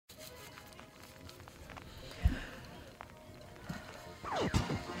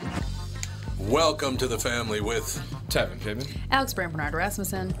Welcome to the family with Tevin Pittman, Alex Brandt-Bernard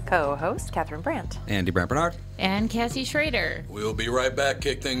Rasmussen, co-host Catherine Brandt, Andy Brandt-Bernard, and Cassie Schrader. We'll be right back.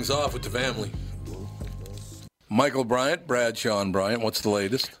 Kick things off with the family. Michael Bryant, Sean Bryant, what's the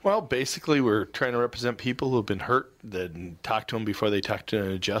latest? Well, basically, we're trying to represent people who have been hurt, then talk to them before they talk to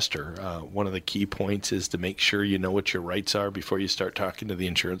an adjuster. One of the key points is to make sure you know what your rights are before you start talking to the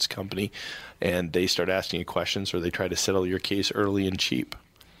insurance company, and they start asking you questions or they try to settle your case early and cheap.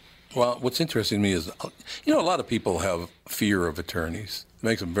 Well, what's interesting to me is, a lot of people have fear of attorneys. It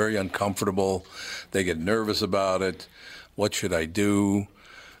makes them very uncomfortable. They get nervous about it. What should I do?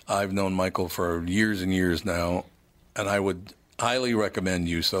 I've known Michael for years and years now, and I would highly recommend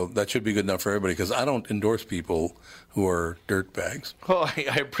you. So that should be good enough for everybody, because I don't endorse people who are dirtbags. Well,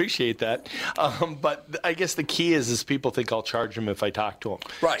 I appreciate that. But I guess the key is people think I'll charge them if I talk to them.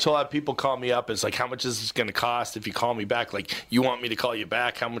 Right. So a lot of people call me up. It's like, how much is this going to cost if you call me back? Like, you want me to call you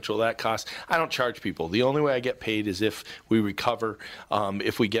back? How much will that cost? I don't charge people. The only way I get paid is if we recover,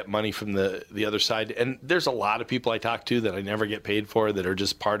 if we get money from the other side. And there's a lot of people I talk to that I never get paid for that are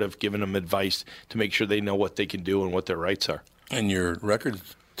just part of giving them advice to make sure they know what they can do and what their rights are. And your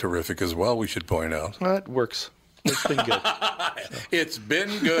record's terrific as well, we should point out. That works. It's been good. It's been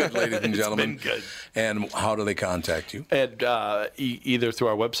good, ladies and gentlemen. It's been good. And how do they contact you? And either through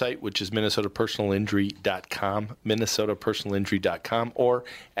our website, which is minnesotapersonalinjury.com, minnesotapersonalinjury.com, or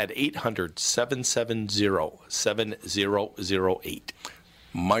at 800-770-7008.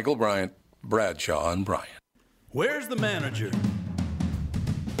 Michael Bryant, Bradshaw, and Bryant. Where's the manager?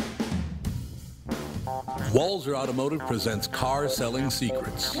 Walzer Automotive presents Car Selling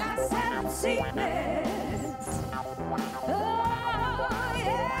Secrets.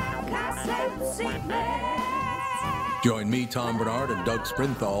 Join me, Tom Bernard, and Doug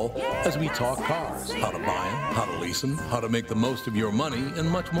Sprinthal as we talk cars, how to buy them, how to lease them, how to make the most of your money, and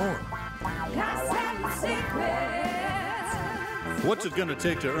much more. What's it going to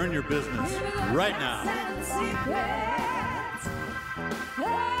take to earn your business right now?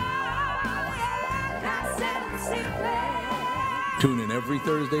 Tune in every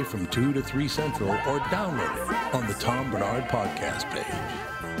Thursday from 2 to 3 Central or download it on the Tom Bernard podcast page.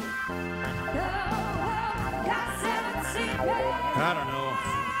 I don't know.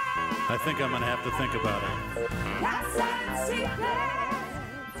 I think I'm going to have to think about it.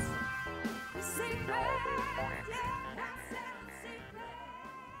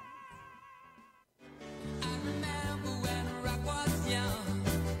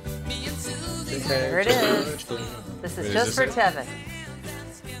 There it is. This is just for Tevin.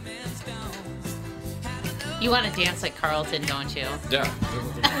 You want to dance like Carlton, don't you? Yeah.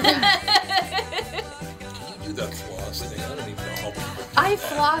 Can you do that floss thing? I don't even know how people do I that.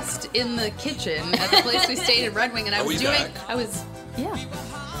 flossed in the kitchen at the place we stayed in Red Wing, and I was doing. back?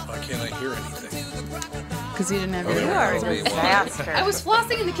 Why can't I hear anything? Because you didn't have your You are a disaster. I was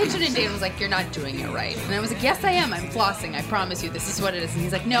flossing in the kitchen, and Dan was like, "You're not doing it right." And I was like, "Yes, I am. I'm flossing. I promise you. This is what it is." And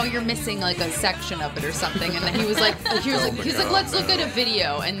he's like, "No, you're missing like a section of it or something." And then he was like, "Let's look at a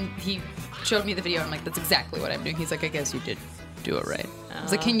video." And he showed me the video. And I'm like, "That's exactly what I'm doing." He's like, "I guess you did do it right." I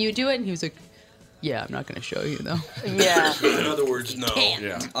was like, "Can you do it?" And he was like, "Yeah, I'm not going to show you though." Yeah. In other words, no.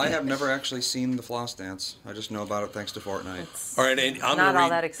 Yeah. I have never actually seen the floss dance. I just know about it thanks to Fortnite. All right, and I'm Not gonna all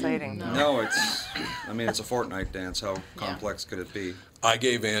read. that exciting. No, it's a Fortnite dance. How complex could it be? I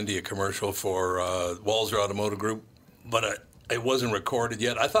gave Andy a commercial for Walzer Automotive Group, but it wasn't recorded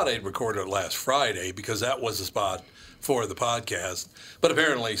yet. I thought I had recorded it last Friday because that was the spot for the podcast. But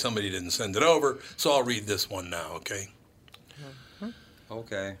apparently somebody didn't send it over, so I'll read this one now, okay?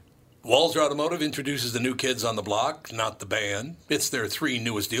 Okay. Walzer Automotive introduces the new kids on the block, not the band. It's their 3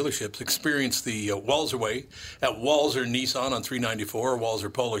 newest dealerships. Experience the Walzer way at Walzer Nissan on 394,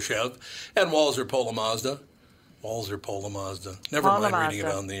 Walzer Polo Chev, and Walzer Polo Mazda. Walzer Polo Mazda. Never Polo mind reading it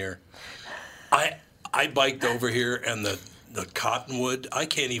Mazda. on the air. I biked over here, and the cottonwood, I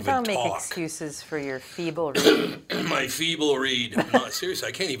can't even Don't make talk. excuses for your feeble reading. My feeble read. No, seriously,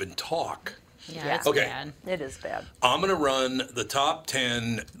 I can't even talk. Yeah, it's Okay. bad. It is bad. I'm going to run the top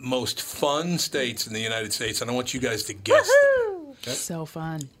 10 most fun states in the United States, and I want you guys to guess them. So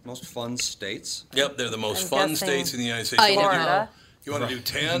fun. Most fun states? Yep, they're the most I'm fun guessing states in the United States. Idaho. Florida. You want to do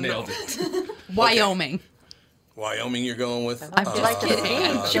 10? Nailed it. Wyoming. Wyoming you're going with? I'm You like just to kidding. ski.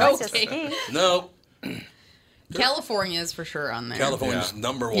 I'm You like to joking. ski. No. California is for sure on there. California's Yeah.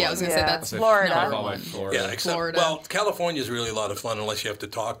 number 1. Yeah, I was gonna say Yeah. that's Florida. number Followed by one. Florida. Yeah, except, Florida. well, California's really a lot of fun unless you have to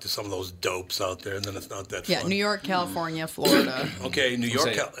talk to some of those dopes out there, and then it's not that fun. Yeah, New York, California, Florida. Okay, New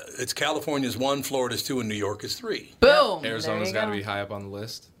York, say- it's California's 1, Florida's 2, and New York is 3. Boom. Arizona's you got to go. be high up on the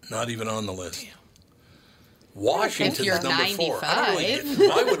list. Not even on the list. Washington's you're number 4. I don't really get,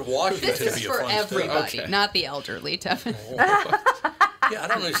 why would Washington This is be a for fun state? everybody, Okay. not the elderly, Tevin. Yeah, I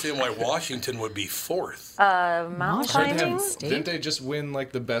don't understand why Washington would be 4th. Mountain climbing? Didn't they just win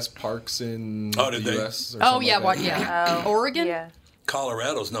like the best parks in Oh, did the they? U.S. or Oh, something yeah, like what? that? Yeah. Oregon? Yeah.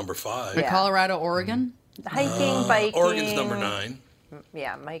 Colorado's number 5. Yeah. Colorado, Oregon? Hiking, biking. Oregon's number 9.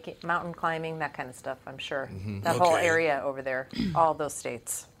 Yeah, mountain climbing, that kind of stuff, I'm sure. That whole Okay. area over there, all those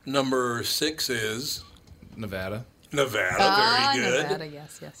states. Number 6 is Nevada. Nevada. Very good. Nevada,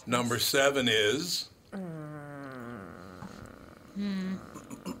 yes. Number 7 is.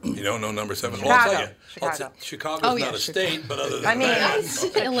 You don't know number 7? Well, I'll tell you. Chicago. Chicago's Oh, yeah, not a Chicago. state, but other than I mean,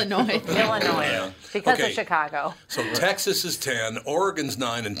 that. Illinois. Illinois, Yeah. because Okay. of Chicago. So Texas is 10, Oregon's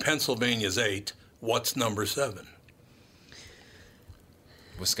 9, and Pennsylvania's 8. What's number 7?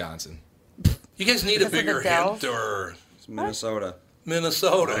 Wisconsin. You guys need a Because of the bigger Dells? hint, or It's Minnesota.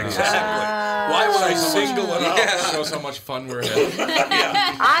 Minnesota, exactly. Why would I single it out? Shows how much fun we're having.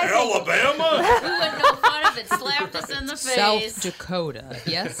 Alabama? We wouldn't know fun if it slapped us in the face. South Dakota,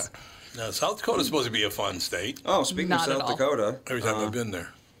 yes? No, South Dakota's supposed to be a fun state. Oh, speaking Not of at South all. Dakota, Every time I've been there.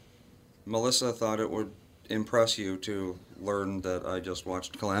 Melissa thought it would impress you to learn that I just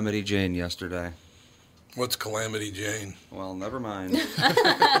watched Calamity Jane yesterday. What's Calamity Jane? Well, never mind. Is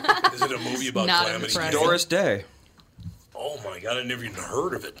it a movie about Not Calamity Jane? impressive. Doris Day. Oh my God, I never even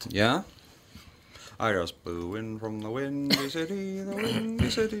heard of it. Yeah? I just blew in from the windy city. The windy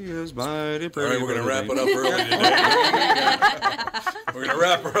city is mighty All pretty. right, we're going to wrap it up early today. We're going to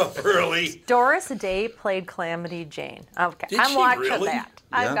wrap her up early. Doris Day played Calamity Jane. Okay, Did I'm she watching really? that.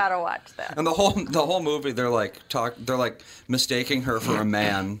 Yeah. I've got to watch that. And the whole movie, they're like mistaking her for a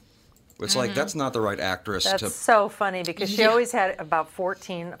man. It's like that's not the right actress That's to. so funny because she always had about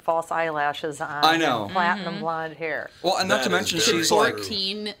 14 false eyelashes on. I know. And platinum blonde hair. Well, and not to That is mention very she's true. like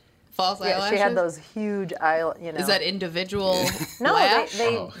 14 false Yeah, eyelashes? she had those huge Is that individual No, lash?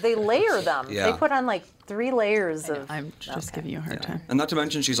 they layer them. Yeah. They put on like 3 layers of. I'm just giving you a hard time. And not to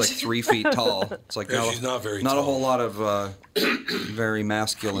mention, she's like 3 feet tall. It's like Yeah, she's not very a tall. whole lot of very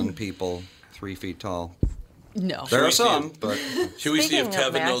masculine people 3 feet tall. No. There we are see some, but Should we see if Speaking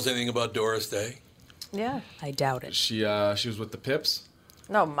of Tevin knows Max- anything about Doris Day? Yeah. I doubt it. She was with the Pips.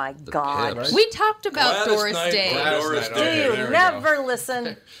 Oh my God. Right? We talked about Gladys Doris Knight, Day. Gladys Doris Knight, Day. okay. You there we never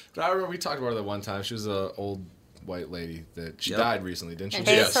listen. I remember we talked about her that one time. She was an old white lady that she Yep. died recently, didn't she? And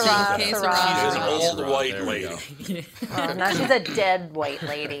Yes. Sarah, Okay, Sarah. She's an Sarah. old Sarah, white there we lady. go. Now she's a dead white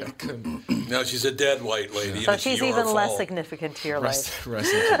lady. Now she's a dead white lady. So and it's she's your even less fault. significant to your life.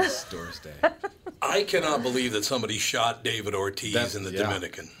 Rest in peace, Doris Day. I cannot believe that somebody shot David Ortiz That- in the yeah.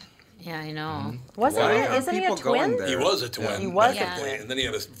 Dominican. Yeah, I know. Wasn't Why he? are Isn't he a people going twin? there? He was a twin. He was a technically, twin. and then he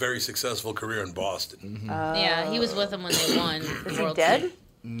had a very successful career in Boston. Yeah, he was with them when they won. Is World he dead? Series.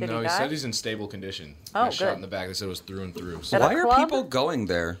 Did No, he he die? said he's in stable condition. Oh, Got shot good. in the back. They said it was through and through. So At a why are club? people going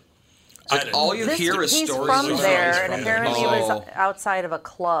there? I don't All know. you hear is He's stories from of there, from and there. apparently he Oh. was outside of a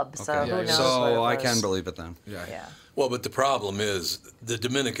club, so Okay. who Yeah, knows so what it So I was. can believe it then. Yeah. Well, but the problem is the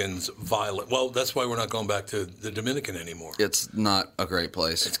Dominicans violent. Well, that's why we're not going back to the Dominican anymore. It's not a great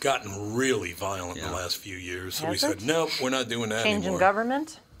place. It's gotten really violent in Yeah. the last few years. So Has we said, it? nope, we're not doing that Change in anymore.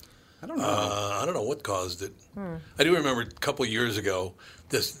 government? I don't know. I don't know what caused it. I do remember a couple of years ago,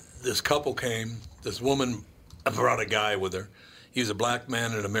 this couple came. This woman brought a guy with her. He was a black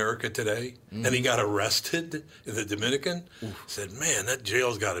man in America today, and he got arrested in the Dominican. Said, man, that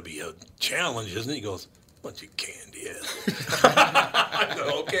jail's got to be a challenge, isn't it? He goes, bunch of candy ass. I said,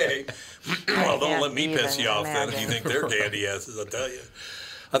 okay. Well, don't can't let me piss even you off then if you imagine. think they're candy asses, I'll tell you.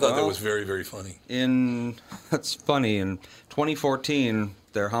 I thought that Well- was very, very funny. That's funny. In 2014,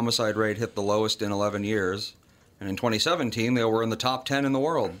 their homicide rate hit the lowest in 11 years. And in 2017, they were in the top 10 in the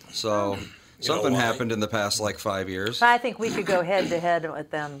world. So something why? happened in the past, 5 years. I think we could go head to head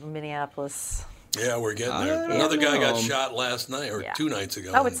with them, Minneapolis. Yeah, we're getting there. don't Another guy got know. shot last night, or Yeah. 2 nights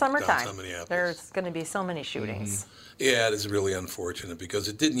ago. Oh, it's in summertime. downtown Minneapolis. There's going to be so many shootings. Yeah, it is really unfortunate because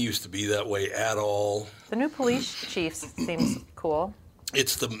it didn't used to be that way at all. The new police chief seems cool.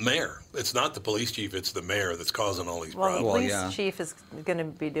 It's the mayor. It's not the police chief. It's the mayor that's causing all these Well, the problems. police yeah. chief is going to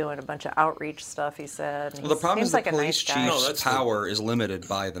be doing a bunch of outreach stuff, he said. Well, the problem is seems the like a police nice guy. No, chief's that's the- power is limited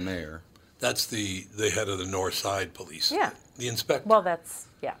by the mayor. That's the head of the North Side Police. Yeah. The inspector. Well, that's,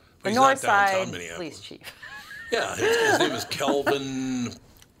 yeah. The He's North not downtown Side Minneapolis. police chief. Yeah, his name is Kelvin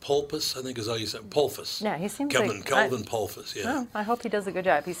Pulpus, I think is how you say it. Pulfus. Yeah, he seems Kelvin, like... Kelvin Pulfus, yeah. Oh, I hope he does a good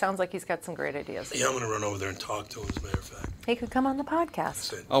job. He sounds like he's got some great ideas. Yeah, I'm going to run over there and talk to him, as a matter of fact. He could come on the podcast.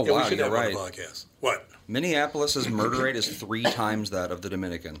 Said, Oh, yeah, wow, we should you're have him on right. the podcast. What? Minneapolis's murder rate is 3 times that of the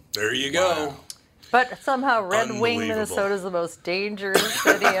Dominican. There you go. But somehow Red Wing, Unbelievable. Minnesota is the most dangerous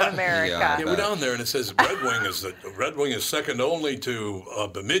city in America. Yeah, we're down there, and it says Red Wing is second only to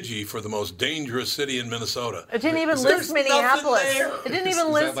Bemidji for the most dangerous city in Minnesota. It didn't even There's list Minneapolis. nothing there. It didn't even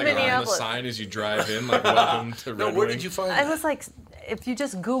Is list that like on the Minneapolis. sign as you drive in, like welcome to Red No, Wing? where did you find I that? was like, if you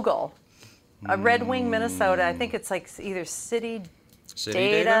just Google Red Wing, Minnesota, I think it's like either city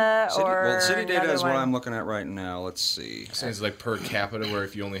data or City data another is what one. I'm looking at right now. Let's see. So it's like per capita, where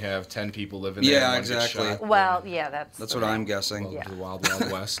if you only have 10 people living there, Yeah, one gets exactly. shot, Well, yeah, that's That's what I'm guessing. welcome to the Wild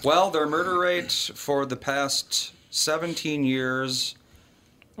Wild West. Well, their murder rate for the past 17 years,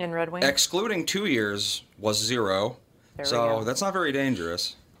 in Red Wing. excluding 2 years, was 0. There we So go. that's not very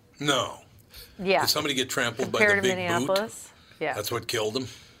dangerous. No. Yeah, Did somebody get trampled by compared the to big Minneapolis. boot? Yeah, That's what killed him?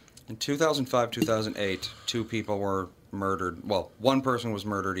 In 2005, 2008, 2 people were murdered. Well, 1 person was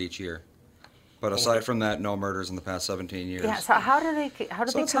murdered each year. But aside from that, no murders in the past 17 years. yeah. So how do they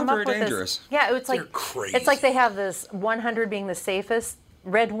So it's come not up very with dangerous. this? Yeah, it's like They're crazy. It's like they have this 100 being the safest.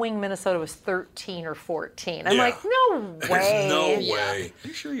 Red Wing, Minnesota was 13 or 14. I'm Yeah. like, no way. There's no way. Are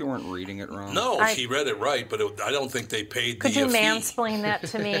you sure you weren't reading it wrong? No, she read it right, but I don't think they paid Could the you fee. mansplain that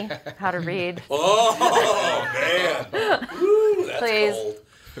to me? How to read? Oh, man. Woo, that's Please. cold.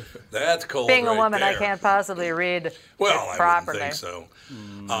 That's cold Being a right woman, I there. can't possibly read Well, it properly. I wouldn't think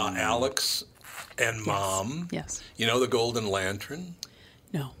so. Alex and Mom. Yes. You know the Golden Lantern?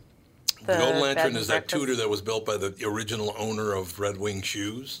 No. The Golden bed Lantern and is that breakfast? Tudor that was built by the original owner of Red Wing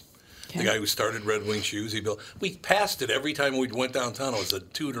Shoes. The Okay. guy who started Red Wing Shoes. He built. We passed it every time we went downtown. It was a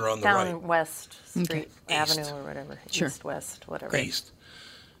Tudor on the Down right. West Street East. Avenue or whatever. Sure. East, West, whatever. East.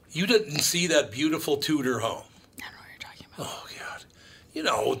 You didn't see that beautiful Tudor home. I don't know what you're talking about. Oh God. You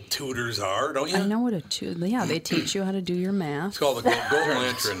know what Tudors are, don't you? I know what yeah, they teach you how to do your math. It's called the Golden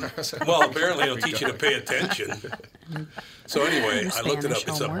Lantern. Well, apparently it'll teach you to pay attention. So anyway, I looked it up. Spanish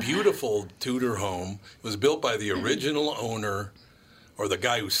It's a homework. beautiful Tudor home. It was built by the original owner, or the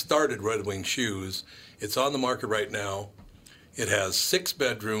guy who started Red Wing Shoes. It's on the market right now. It has 6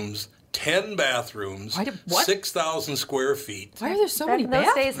 bedrooms, 10 bathrooms, What? 6,000 square feet. Why are there so Back many in those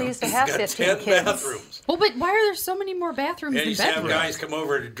days, they bathrooms? used to have It's got 15 10 kids. bathrooms. Well, but why are there so many more bathrooms And than you used to have bedrooms? guys come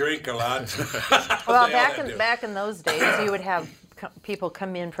over to drink a lot. Well, They all do. back in those days, you would have people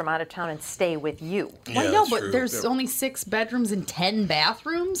come in from out of town and stay with you. Well, Yeah, no, that's but true. there's only 6 bedrooms and 10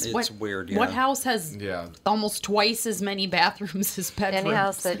 bathrooms. It's weird, yeah. What house has Yeah. almost twice as many bathrooms as bedrooms? Any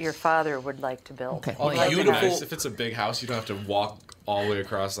house that your father would like to build. Okay. Oh, Well, that'd be beautiful- nice. If it's a big house, you don't have to walk all the way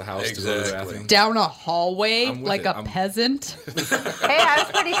across the house to go to the Exactly. bathroom. Down a hallway I'm with like it. a I'm- peasant. Hey, I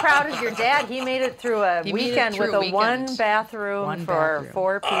was pretty proud of your dad. He made it through a He made it weekend through with a a weekend. one bathroom One for bathroom.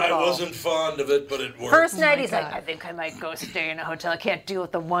 4 people. I wasn't fond of it, but it worked. First night, my he's like, God. I think I might go stay in a hotel. I can't deal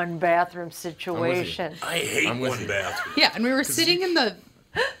with the one bathroom situation. I hate I'm with one you. bathroom. Yeah, and we were sitting in the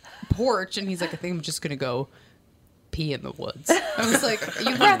porch, and he's like, I think I'm just going to go pee in the woods. I was like,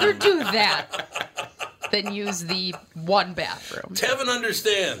 you'd rather do that than use the one bathroom. Tevin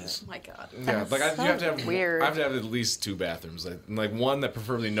understands. Oh my God. Yeah, like you have to have weird. I have to have at least 2 bathrooms, like one that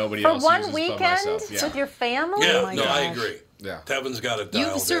preferably nobody For else one uses weekend but myself. Yeah. with your family? Yeah, my no, I gosh. agree. Yeah. Tevin's got it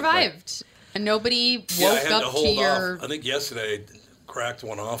dialed You survived, and nobody woke Yeah, I had to up to hold your. off. I think yesterday I cracked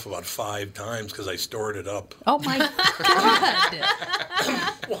one off about 5 times because I stored it up. Oh my God.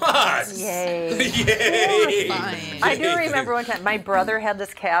 What? Yay. Yay! Fine. I do remember one time my brother had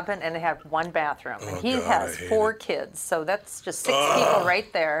this cabin and it had one bathroom. And Oh, he God, has I hate 4 it. kids, so that's just 6 people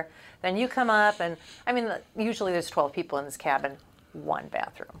right there. Then you come up and, I mean, usually there's 12 people in this cabin, one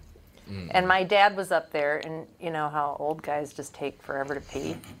bathroom. And my dad was up there, and you know how old guys just take forever to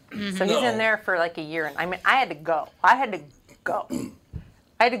pee. So he's No. in there for like a year, and I mean, I had to go. I had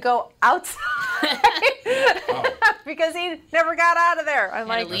to go outside because he never got out of there. I'm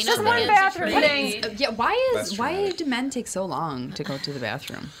like, lean it's just up one against a bathroom tree. thing. Yeah, why That's why traumatic. do men take so long to go to the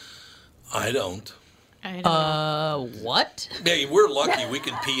bathroom? I don't. I don't know. What? Yeah, we're lucky we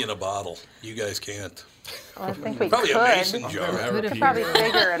can pee in a bottle. You guys can't. Well, I think we Probably could. a mason jar. Could have Probably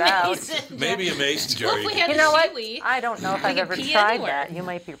figure it out. Maybe a mason jar. Well, You we can- had You know a what? Shiwi. I don't know if I've can ever pee tried anywhere. that. You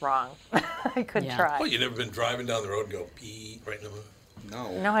might be wrong. I could Yeah. try. Well, you never been driving down the road and go pee right in the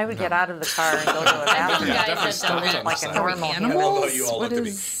No. No, I would get out of the car and go to a bathroom. You guys definitely have stopped done on it. Like a the normal I human. don't know how Animals? you all What look at me.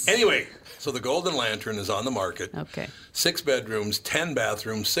 is- Anyway, so the Golden Lantern is on the market. Okay. 6 bedrooms, 10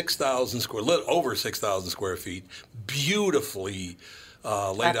 bathrooms, 6,000 square, over 6,000 square feet. Beautifully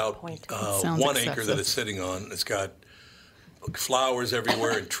laid out. point. Sounds 1 acre that excessive. it's sitting on. It's got flowers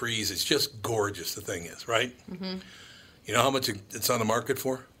everywhere and trees. It's just gorgeous. The thing is, right? Mm-hmm. You know how much it's on the market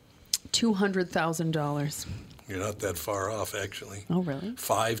for? $200,000. You're not that far off, actually. Oh, really?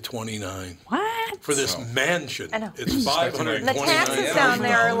 $529 What? for this mansion. I know. It's The $529. taxes down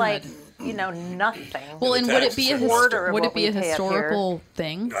there are like nothing. Well, and would it be a Quarter of would what it be a we pay up here. historical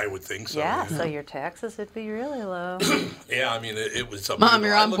thing? I would think so. Yeah, so your taxes would be really low. Yeah, I mean, it was something. Mom,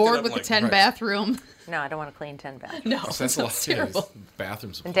 you're I on looked it board up with the like, 10 bathroom. No, I don't want to clean 10 bathrooms. No, So that's a lot. terrible.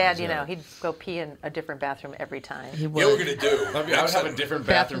 Bathroom supplies. And Dad, yeah. he'd go pee in a different bathroom every time. He Yeah, we're would. going to do. I would have a different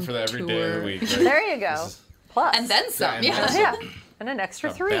bathroom for every day of the week. Right? There you go. Plus. And then some. Yeah, and Yeah. Yeah, and an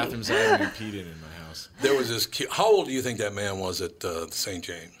extra 3. Bathrooms I haven't peed in my house. There was this kid. How old do you think that man was at St.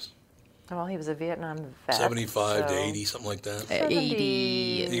 James? Well, he was a Vietnam vet. 75 to so- 80, something like that.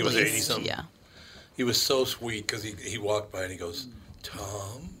 80. I think it was at 80 least, something. Yeah. He was so sweet because he walked by and he goes,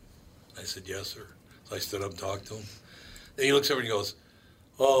 Tom? I said, yes, sir. So I stood up and talked to him. Then he looks over and he goes,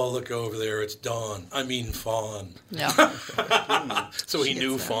 oh, look over there. It's Dawn. I mean Fawn. Yeah. So he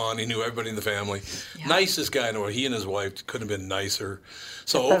knew Fawn. He knew everybody in the family. Nicest guy in the world. He and his wife couldn't have been nicer.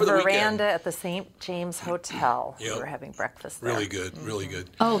 So The over the veranda weekend, at the St. James Hotel. Yep. We were having breakfast there. really good, really good.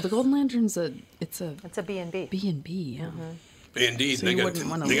 Oh, the Golden Lantern's it's a It's a B&B. B&B. Yeah. Indeed, So they you got wouldn't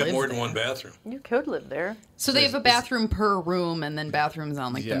wanna they got live more than there. one bathroom. You could live there. So they have a bathroom per room, and then bathrooms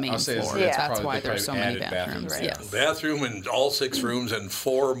on like Yeah, the main I'll say floor. it's That's probably- why they there's so probably many added bathrooms. bathrooms, Yes. Bathroom and all 6 rooms and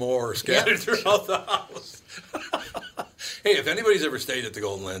 4 more scattered throughout the house. Hey, if anybody's ever stayed at the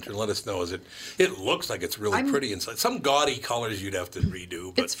Golden Lantern, let us know. It looks like it's really pretty inside. Some gaudy colors you'd have to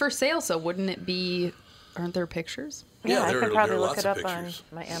redo. But It's for sale, so wouldn't it be? Aren't there pictures? Yeah, I there could are probably lots look it of up on pictures.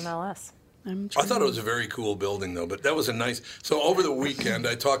 my MLS. I thought it was a very cool building, though. But that was a nice. So over the weekend,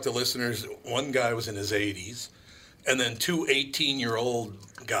 I talked to listeners. One guy was in his 80s, and then 2 18-year-old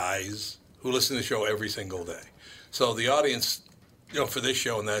guys who listen to the show every single day. So the audience, for this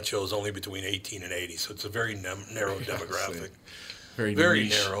show and that show is only between 18 and 80. So it's a very narrow demographic. Very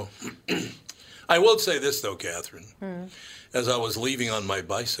niche. Narrow. I will say this, though, Catherine. As I was leaving on my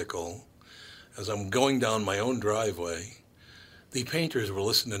bicycle, as I'm going down my own driveway, the painters were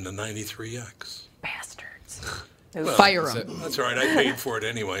listening to 93X. Bastards. Fire them. That's all right. I paid for it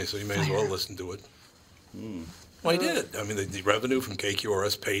anyway, so you may as well listen to it. Well, I did. I mean, the revenue from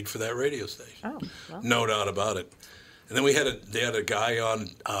KQRS paid for that radio station. Oh, well. No doubt about it. And then they had a guy on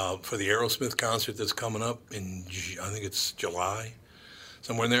for the Aerosmith concert that's coming up in, I think it's July,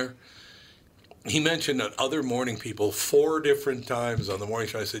 somewhere in there. He mentioned other morning people 4 different times on the morning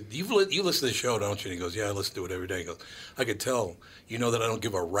show. I said, you listen to the show, don't you? And he goes, yeah, I listen to it every day. He goes, I could tell. You know that I don't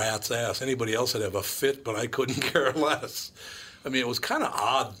give a rat's ass. Anybody else would have a fit, but I couldn't care less. I mean, it was kind of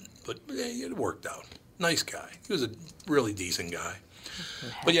odd, but it worked out. Nice guy. He was a really decent guy.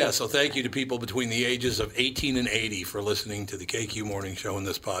 But yeah, so thank you to people between the ages of 18 and 80 for listening to the KQ Morning Show and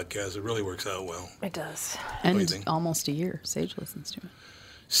this podcast. It really works out well. It does. do you And think? almost a year. Sage listens to it.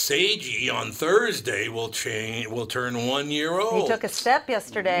 Sagey on Thursday will turn 1 year old. He took a step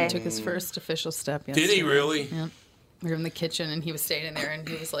yesterday. He took his first official step Did yesterday. he really? Yeah. We were in the kitchen, and he was standing there, and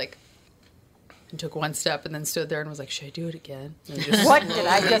he was like, and took 1 step, and then stood there and was like, should I do it again? And just What did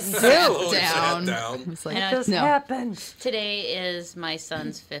I just do? Slowly down. sat down. He was like, And Just no. happened. Today is my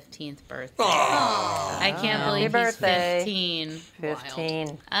son's 15th birthday. Aw. I can't believe Happy he's birthday. 15.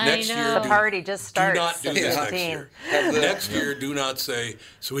 15. I Next know. year, The party just Do starts not do at this next 15. year. Next year, do not say,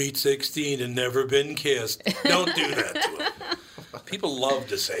 sweet 16 and never been kissed. Don't do that to him. People love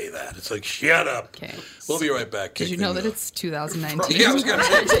to say that. It's like, shut up. Okay. We'll be right back. Did you know that it's 2019? Yeah, I was going to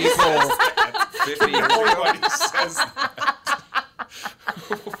say people 50 years ago.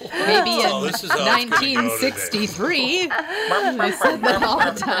 Maybe in Oh, this is how it's gonna go 1963. I said that all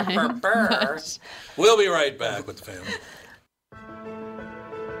the time. But We'll be right back with the family.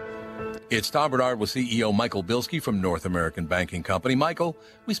 It's Tom Bernard with CEO Michael Bilski from North American Banking Company. Michael,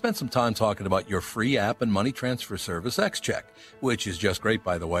 we spent some time talking about your free app and money transfer service, XCheck, which is just great,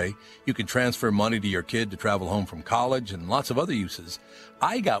 by the way. You can transfer money to your kid to travel home from college and lots of other uses.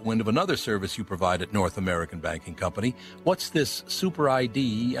 I got wind of another service you provide at North American Banking Company. What's this Super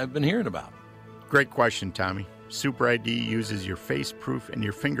ID I've been hearing about? Great question, Tommy. Super ID uses your face proof and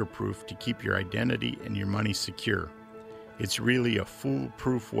your finger proof to keep your identity and your money secure. It's really a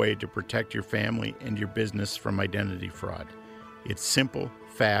foolproof way to protect your family and your business from identity fraud. It's simple,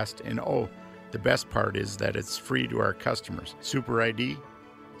 fast, and the best part is that it's free to our customers. Super ID,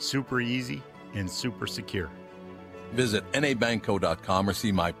 super easy, and super secure. Visit nabankco.com or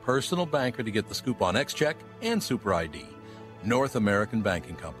see my personal banker to get the scoop on XCheck and Super ID. North American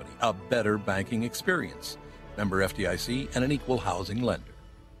Banking Company, a better banking experience. Member FDIC and an equal housing lender.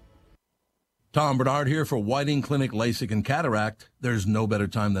 Tom Bernard here for Whiting Clinic LASIK and Cataract. There's no better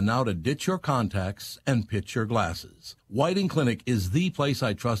time than now to ditch your contacts and pitch your glasses. Whiting Clinic is the place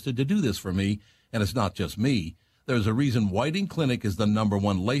I trusted to do this for me, and it's not just me. There's a reason Whiting Clinic is the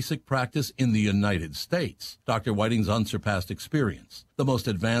 #1 LASIK practice in the United States. Dr. Whiting's unsurpassed experience, the most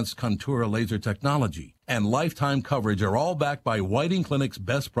advanced Contura laser technology, and lifetime coverage are all backed by Whiting Clinic's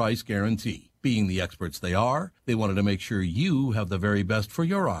best price guarantee. Being the experts they are, they wanted to make sure you have the very best for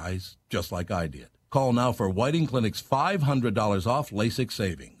your eyes, just like I did. Call now for Whiting Clinic's $500 off LASIK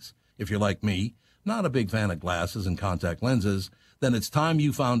savings. If you're like me, not a big fan of glasses and contact lenses, then it's time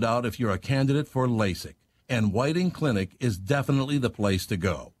you found out if you're a candidate for LASIK. And Whiting Clinic is definitely the place to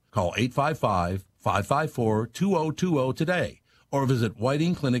go. Call 855-554-2020 today or visit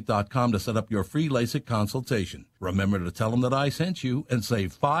whitingclinic.com to set up your free LASIK consultation. Remember to tell them that I sent you and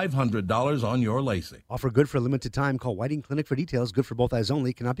save $500 on your LASIK. Offer good for a limited time. Call Whiting Clinic for details. Good for both eyes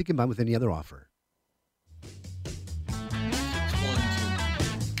only. Cannot be combined with any other offer.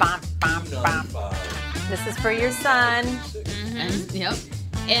 Bum, bum, bum. This is for your son. And, yep.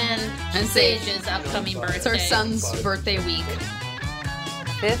 And Sage's upcoming birthday. It's our son's birthday week.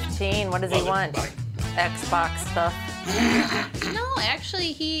 15. What does he want? Xbox stuff. No,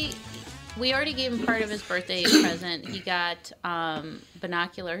 actually, we already gave him part of his birthday present. He got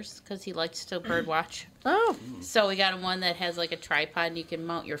binoculars because he likes to bird watch. Oh. So we got him one that has like a tripod and you can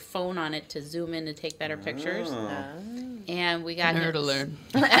mount your phone on it to zoom in and take better pictures. And we got Nerd him. alert.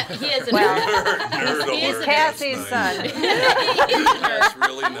 He is a nerd. He is a Cassie's nerd. son. That's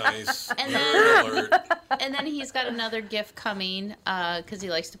really nice. And Nerd alert. And then he's got another gift coming because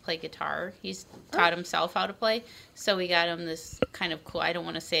he likes to play guitar. He's taught himself how to play. So we got him this kind of cool, I don't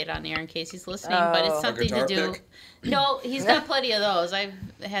want to say it on air in case he's listening, but it's something to do. No, he's got plenty of those. I've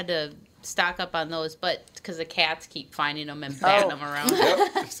had to stock up on those, but because the cats keep finding them and batting them around.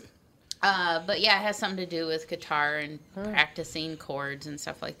 But yeah, it has something to do with guitar and practicing chords and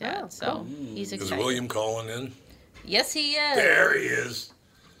stuff like that. So he's excited. Is William calling in? Yes, he is. There he is.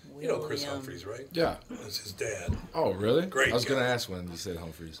 You know Chris Humphries, right? Yeah. That's his dad. Oh, really? Great I was going to guy. ask when you said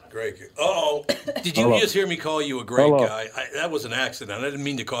Humphries. Great. Uh-oh. Did you just hear me call you a great Hello. guy? That was an accident. I didn't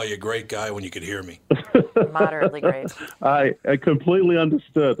mean to call you a great guy when you could hear me. Moderately great. I completely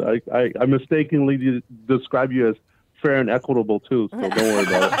understood. I mistakenly described you as fair and equitable, too, so don't worry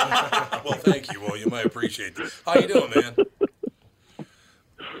about it. Well, thank you, William. I appreciate that. How you doing, man?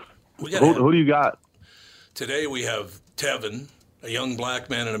 Who do you got? Today we have Tevin, a young black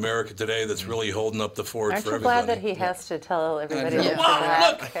man in America today that's really holding up the fort Aren't for you everybody. glad that he has to tell everybody Yeah. that Wow, you're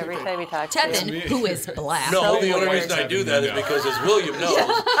black look. every time he talks Tevin, to you? who is black. No, So the only weird. reason I do that is because, as William knows,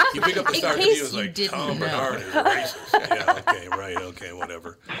 you pick up the In start of the case news you like, didn't Tom know. Bernard is racist. Yeah, okay, right, okay,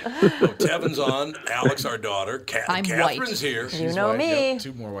 whatever. So Tevin's on, Alex, our daughter, I'm Catherine's white. here. You know me. Yep,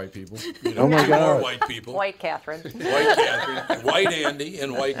 2 more white people. You know, Oh, my two more God. white people. White Catherine. White Catherine, White Andy,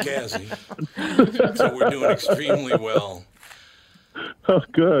 and White Cassie. So we're doing extremely well. Oh,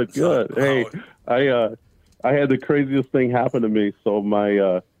 good. So, Hey, I had the craziest thing happen to me. So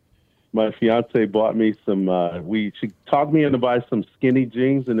my fiance bought me some. She talked me into buy some skinny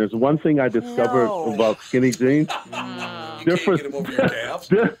jeans, and there's one thing I discovered about skinny jeans. You can't get them over your calves?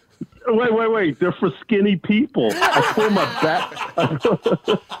 Wait. They're for skinny people. I pull my back.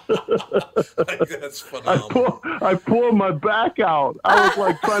 That's phenomenal. I pulled my back out. I was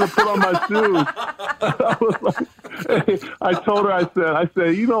like trying to put on my shoes. I told her, I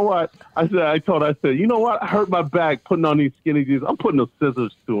said, you know what? I said, you know what? I hurt my back putting on these skinny jeans. I'm putting the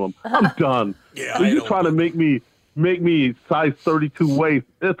scissors to them. I'm done. Yeah, So I you don't- trying to make me size 32 waist?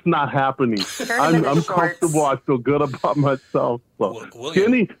 It's not happening. Turn them into I'm shorts. comfortable. I feel good about myself. So William-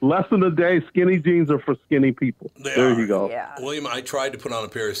 skinny, lesson of the day, skinny jeans are for skinny people. They There are. you go. Yeah. William, I tried to put on a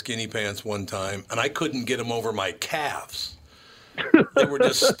pair of skinny pants one time, and I couldn't get them over my calves. They were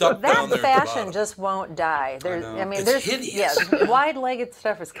just stuck down That there at the fashion bottom. just won't die. It's There's hideous. Yeah, wide-legged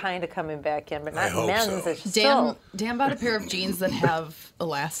stuff is kind of coming back in, but I not hope men's. so. It's Dan still. bought a pair of jeans that have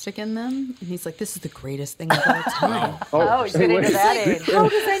elastic in them, and he's like, "This is the greatest thing of all time." Oh, he's getting to that age. How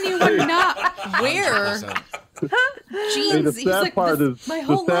does anyone not wear jeans? Hey, the He's sad like, part "This is my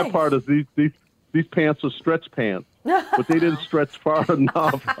whole life." These pants are stretch pants, but they didn't stretch far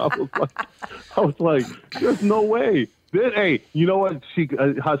enough. I was like, there's no way. Then, hey, you know what?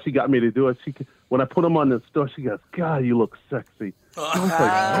 How she got me to do it? When I put them on the store, she goes, "God, you look sexy." I was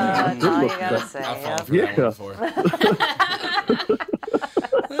That's all you like, gotta say. I've Yeah. fallen for that one before.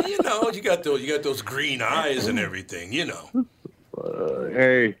 Well, you know, you got those green eyes and everything. You know.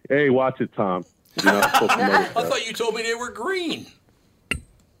 Hey, watch it, Tom. You're not supposed to know I this. thought you told me they were green.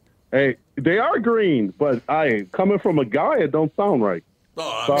 Hey, they are green, but coming from a guy, it don't sound right.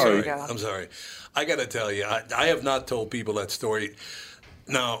 Oh, I'm Sorry. sorry. I'm sorry. I got to tell you, I have not told people that story.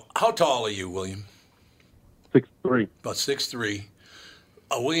 Now, how tall are you, William? 6'3". About 6'3".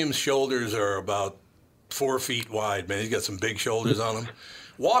 William's shoulders are about 4 feet wide, man. He's got some big shoulders on him.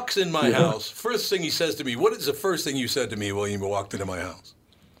 Walks in my house. First thing he says to me, what is the first thing you said to me, William, you walked into my house?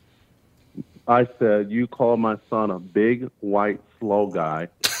 I said, you call my son a big, white, slow guy,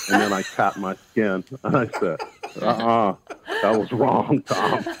 and then I tapped my skin, and I said, that was wrong,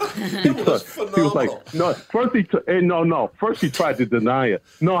 Tom. It was phenomenal. He was like, no, first he tried to deny it.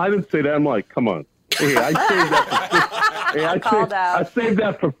 No, I didn't say that. I'm like, come on. Hey, I saved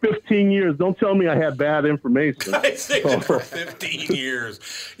that for 15 years. Don't tell me I had bad information. I saved it for 15 years.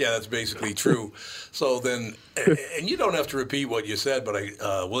 Yeah, that's basically true. So then, and you don't have to repeat what you said, but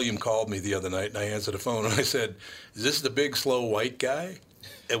William called me the other night, and I answered the phone, and I said, is this the big, slow, white guy?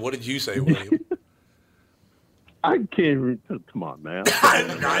 And what did you say, William? I can't. Come on, man.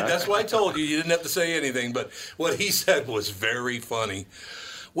 That's why I told you. You didn't have to say anything, but what he said was very funny.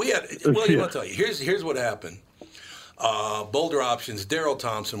 William, I'll tell you. Here's what happened. Boulder Options, Daryl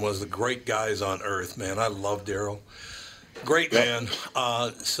Thompson was the great guys on earth, man. I love Daryl. Great man.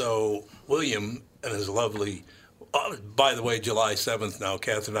 So William and his lovely, by the way, July 7th now,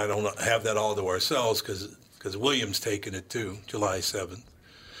 Catherine and I don't have that all to ourselves because William's taking it too, July 7th.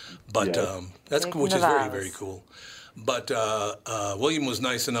 But that's cool, which is very, very cool. But William was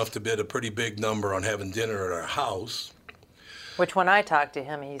nice enough to bid a pretty big number on having dinner at our house. Which, when I talked to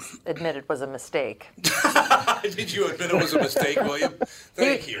him, he admitted was a mistake. Did you admit it was a mistake, William?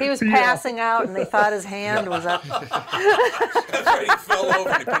 Thank you. He was passing out, and they thought his hand was up. That's right. He fell over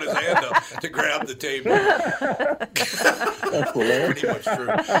and he put his hand up to grab the table. That's pretty much true.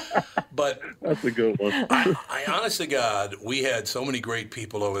 But that's a good one. I honest to God, we had so many great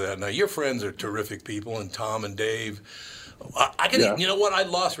people over that night. Your friends are terrific people, and Tom and Dave. You know what? I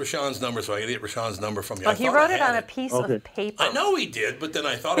lost Rashawn's number, so I got to get Rashawn's number from you. He wrote it on a piece of paper. I know he did, but then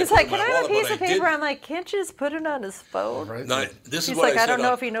I thought he's like, "Can I have a piece of paper?" I'm like, "Can't you just put it on his phone?" Right. He's like, "I don't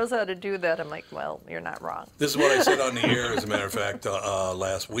know if he knows how to do that." I'm like, "Well, you're not wrong." This is what I said on the air, as a matter of fact,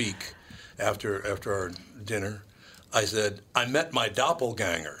 last week after our dinner. I said, "I met my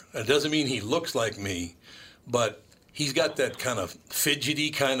doppelganger." It doesn't mean he looks like me, but he's got that kind of fidgety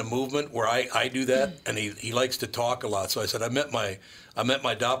kind of movement where I do that, and he likes to talk a lot. So I said, I met my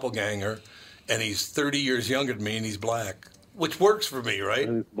doppelganger, and he's 30 years younger than me, and he's black, which works for me, right?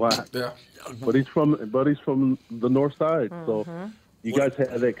 And he's black. Yeah. But he's from the north side, so you guys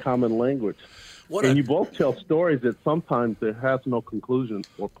have that common language. You both tell stories that sometimes there has no conclusion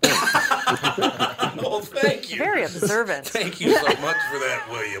or point. Well, thank you. Very observant. Thank you so much for that,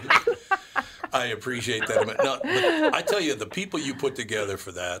 William. I appreciate that. No, but I tell you, the people you put together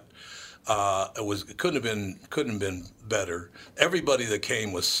for that, it couldn't have been better. Everybody that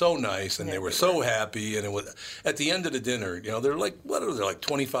came was so nice, and they were so happy. And it was at the end of the dinner. You know, they're like, what are there, like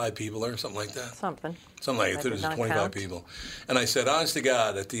 25 people or something like that? Something like that. There's 25 people. And I said, honest to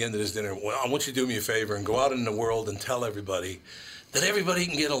God, at the end of this dinner, well, I want you to do me a favor and go out in the world and tell everybody that everybody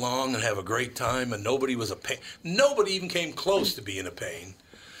can get along and have a great time, and nobody was a pain. Nobody even came close to being a pain.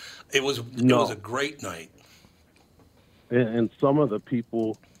 It was a great night. And some of the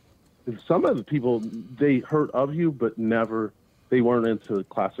people, they heard of you, but they weren't into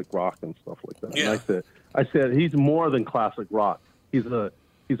classic rock and stuff like that. Yeah. And I said he's more than classic rock. He's a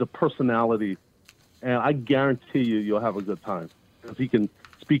personality, and I guarantee you'll have a good time because he can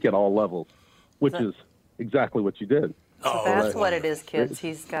speak at all levels, which is exactly what you did. So that's what it is, kids.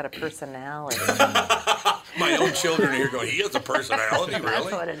 He's got a personality. My own children are here going, he has a personality, really?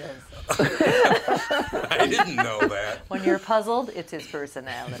 That's what it is. I didn't know that. When you're puzzled, it's his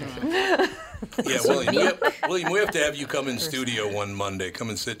personality. Yeah, William, we have to have you come in studio one Monday. Come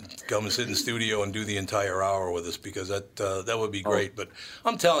and sit in studio and do the entire hour with us, because that would be great. But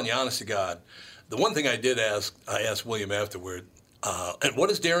I'm telling you, honest to God, the one thing I asked William afterward, and what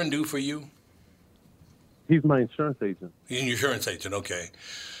does Darren do for you? He's my insurance agent. He's an insurance agent, okay.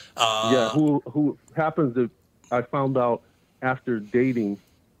 Who happens to, I found out after dating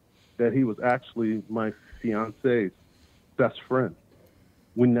that he was actually my fiance's best friend.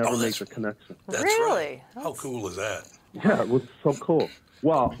 We never made the connection. That's really? Right. How cool is that? Yeah, it was so cool.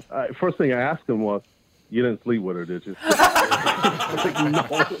 Well, first thing I asked him was, "You didn't sleep with her, did you?" No.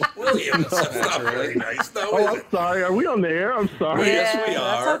 William, that's not very nice. No, I'm sorry. Are we on the air? I'm sorry. Yes, we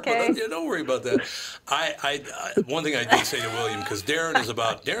are. That's okay. But, don't worry about that. I one thing I did say to William, because Darren's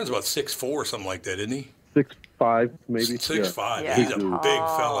about 6'4", something like that, isn't he? 6'5", maybe. 6'5". Yeah. He's a big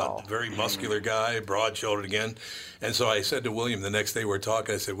fella, very muscular guy, broad-shouldered again. And so I said to William the next day we were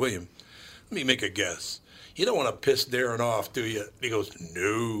talking, I said, William, let me make a guess. You don't want to piss Darren off, do you? He goes,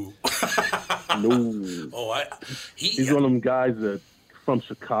 no. No. He's one of them guys that from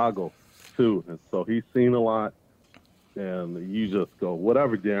Chicago, too. And so he's seen a lot. And you just go,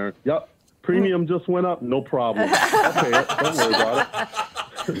 whatever, Darren. Yep. Premium just went up. No problem. I'll pay it. Don't worry about it.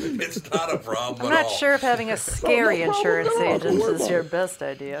 It's not a problem I'm at not all. sure if having a scary insurance agent is your best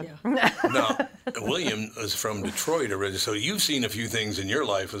idea. Now, William is from Detroit originally, so you've seen a few things in your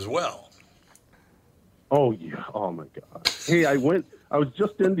life as well. Oh, yeah. Oh, my God. Hey, I was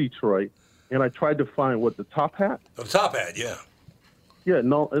just in Detroit, and I tried to find, the top hat? The top hat, yeah. Yeah,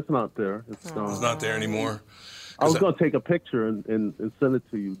 no, it's not there. It's not there anymore. I was going to take a picture and send it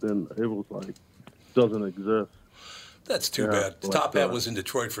to you. Then it was like, doesn't exist. That's too bad. The top hat was in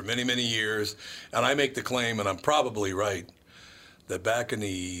Detroit for many, many years, and I make the claim, and I'm probably right, that back in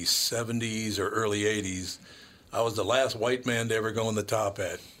the 70s or early 80s, I was the last white man to ever go in the top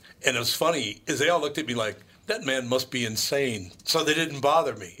hat. And it was funny, is they all looked at me like, that man must be insane. So they didn't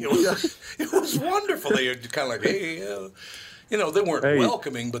bother me. It was wonderful. They were kind of like, hey, they weren't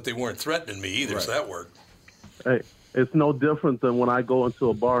welcoming, but they weren't threatening me either, so that worked. Hey, it's no different than when I go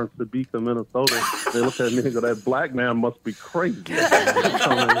into a bar in Topeka, Minnesota. They look at me and go, that black man must be crazy.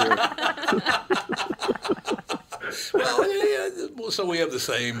 Well, so we have the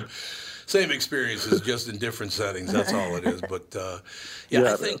same experiences, just in different settings. That's all it is. But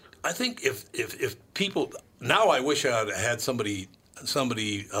I think if people now, I wish I had somebody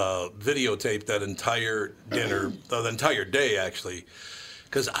videotape that entire dinner, the entire day actually.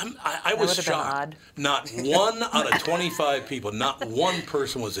 Because I was shocked. Not one out of 25 people, not one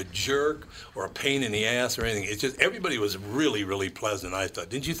person was a jerk or a pain in the ass or anything. It's just everybody was really, really pleasant, I thought.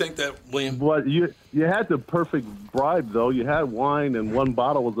 Didn't you think that, William? Well, you had the perfect bribe, though. You had wine, and one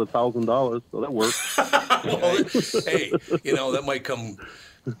bottle was $1,000, so that worked. Well, hey, that might come...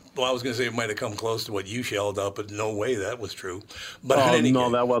 Well, I was going to say it might have come close to what you shelled out, but no way that was true. But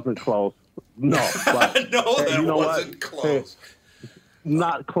that wasn't close. No. But, that wasn't close. Hey,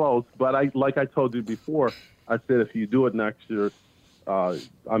 not close, but I told you before, I said if you do it next year,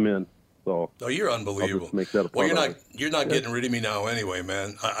 I'm in. So. Oh, you're unbelievable. Make that you're not getting rid of me now anyway,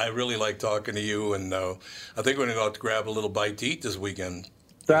 man. I really like talking to you, and I think we're going to go out to grab a little bite to eat this weekend.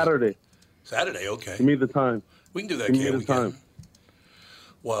 Saturday, okay. Give me the time. We can do that. Give me the time.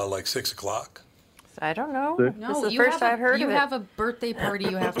 Well, like 6 o'clock. I don't know. No, this is the first I've heard of it. You have a birthday party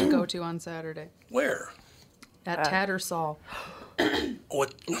you have to go to on Saturday. Where? At Tattersall.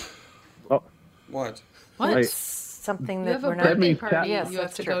 What? Oh. What? What? Something that we're not. You have a birthday party. Yes, you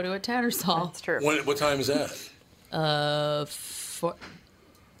have to go to a Tattersall. That's true. What time is that?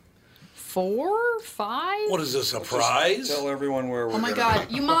 4, 5. What is this, a surprise? Tell everyone where we're Oh my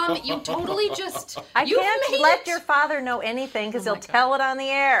God, you mom, you totally just. I can't let your father know anything because he'll tell it on the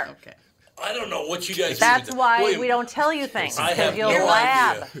air. Okay. I don't know what you guys. That's why we don't tell you things. I have you'll no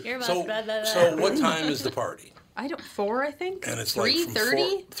laugh. idea. So what time is the party? 4, I think. And it's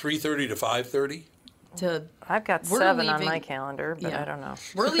 3:30. 3:30 to 5:30. I've got 7 on my calendar, but I don't know.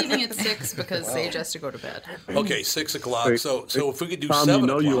 We're leaving at 6 because Sage has to go to bed. Okay, 6 o'clock. So if we could do Tom, 7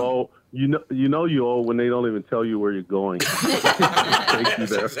 o'clock. You know you owe when they don't even tell you where you're going.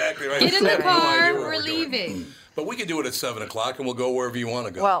 That's exactly right. Get in the car. We're leaving. But we could do it at 7 o'clock, and we'll go wherever you want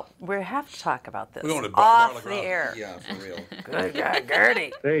to go. Well, we have to talk about this. We're going to off the air. Yeah, for real. Good God,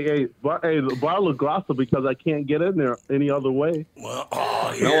 Gertie. Hey, the Bar La Grassa, because I can't get in there any other way. Well,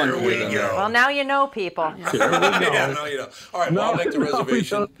 here we go. Well, now you know, people. Here we go. Yeah, now you know. All right, well, I'll make the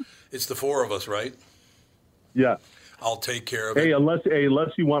reservation. It's the 4 of us, right? Yeah. I'll take care of it. Hey, unless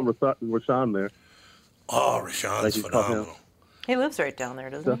you want Rashawn there. Oh, Rashawn's phenomenal. He lives right down there,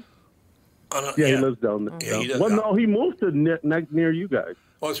 doesn't he? Yeah, he lives down there. Yeah, he does. Well, no, he moved to near you guys.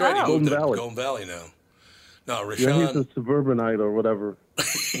 Oh, that's right. He moved to Golden Valley now. No, Rashawn. Yeah, he's a suburbanite or whatever.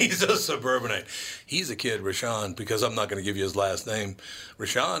 He's a suburbanite. He's a kid, Rashawn, because I'm not going to give you his last name.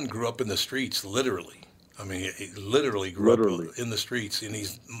 Rashawn grew up in the streets, literally. I mean, he literally grew up in the streets, and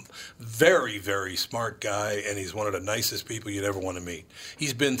he's a very, very smart guy, and he's one of the nicest people you'd ever want to meet.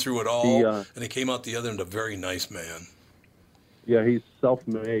 He's been through it all, and he came out the other end a very nice man. Yeah, he's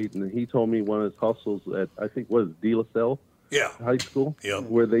self-made, and he told me one of his hustles at, I think, De La Salle High School,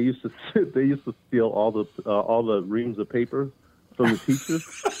 where they used to steal all the reams of paper from the teachers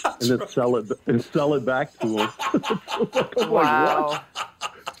and then sell it back to them. Wow.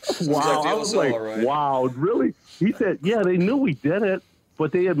 Wow, I was like, wow, really? He said, yeah, they knew we did it,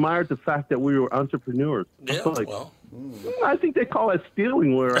 but they admired the fact that we were entrepreneurs. Yeah, I think they call that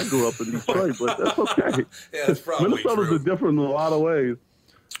stealing where I grew up in Detroit, but that's okay. Yeah, that's probably Minnesota's true. different in a lot of ways.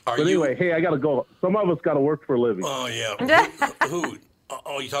 But anyway, hey, I got to go. Some of us got to work for a living. Oh, yeah. Who?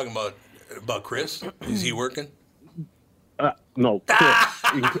 Oh, you talking about Chris? Is he working? No, Chris.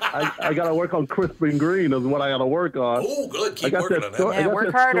 I got to work on Crisp and Green is what I got to work on. Oh, good. Keep working on that. I got work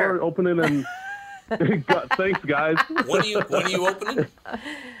that harder. store opening and thanks, guys. When are you opening?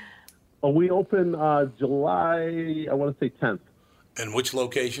 Oh, we open July, I want to say 10th. And which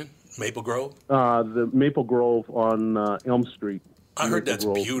location? Maple Grove? The Maple Grove on Elm Street. I heard Maple that's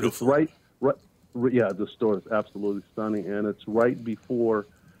Grove. beautiful. It's right, yeah, the store is absolutely stunning, and it's right before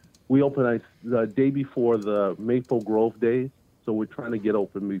we open the day before the Maple Grove Days. So we're trying to get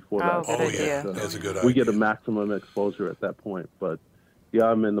open before that. Good idea. That's a good idea. We get a maximum exposure at that point. But yeah,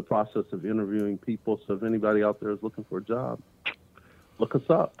 I'm in the process of interviewing people. So if anybody out there is looking for a job, look us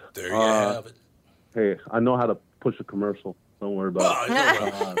up. There you have it. Hey, I know how to push a commercial. Don't worry about it.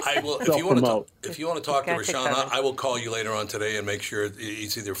 I will. If you want to talk to Rashawn, I will call you later on today and make sure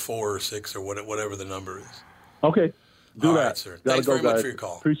it's either 4 or 6 or whatever the number is. Okay, do All that. right, sir. Gotta Thanks go, very much guys. for your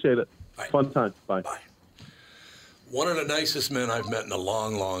call. Appreciate it. Bye. Fun time. Bye. Bye. One of the nicest men I've met in a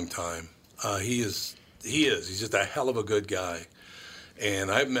long, long time. He is. He's just a hell of a good guy.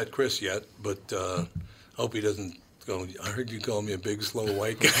 And I haven't met Chris yet, but hope he doesn't go. I heard you call me a big, slow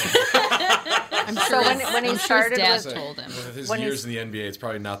white guy. I'm sure when he started his dad with- told him. With his When years in the NBA, it's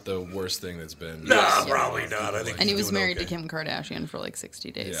probably not the worst thing that's been. No, probably not. I think. And he he's was doing married okay. to Kim Kardashian for like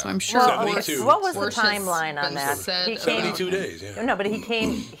 60 days. Yeah. So I'm sure. Well, worse- 72. what was the worse has timeline on been that? said He about 72 him. days. Yeah. No, but he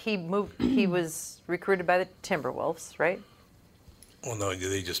came. He moved. He was recruited by the Timberwolves, right? Well, no,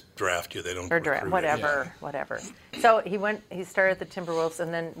 they just draft you. They don't. Or recruit you. whatever. So he went. He started at the Timberwolves,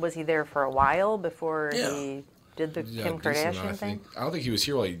 and then was he there for a while before he did the Yeah, Kim decent amount, Kardashian I thing? think. I don't think he was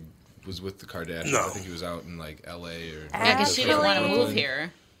here while he was with the Kardashians. No. I think he was out in like L.A. or. Yeah, because she didn't want to Actually- move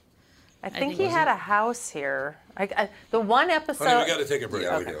here. I think think he was had it? a house here. The one episode. Honey, we got to take a break.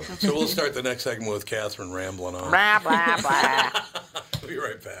 Yeah, We okay. do. So we'll start the next segment with Catherine rambling on. Blah blah blah. We'll be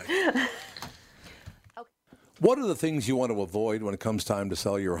right back. What are the things you want to avoid when it comes time to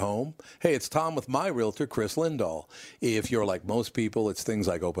sell your home? Hey, it's Tom with my realtor, Chris Lindahl. If you're like most people, it's things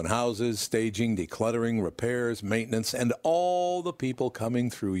like open houses, staging, decluttering, repairs, maintenance, and all the people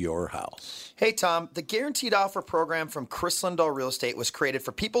coming through your house. Hey, Tom, the Guaranteed Offer program from Chris Lindahl Real Estate was created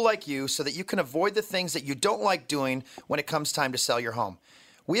for people like you so that you can avoid the things that you don't like doing when it comes time to sell your home.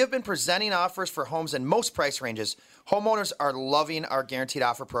 We have been presenting offers for homes in most price ranges. Homeowners are loving our Guaranteed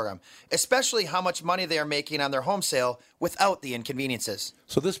Offer program, especially how much money they are making on their home sale without the inconveniences.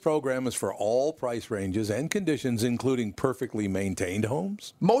 So this program is for all price ranges and conditions, including perfectly maintained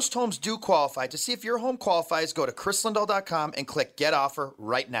homes? Most homes do qualify. To see if your home qualifies, go to chrislindahl.com and click Get Offer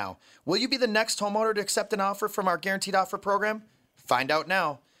right now. Will you be the next homeowner to accept an offer from our Guaranteed Offer program? Find out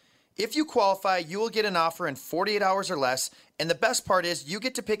now. If you qualify, you will get an offer in 48 hours or less, and the best part is you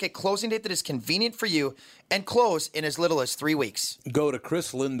get to pick a closing date that is convenient for you and close in as little as 3 weeks. Go to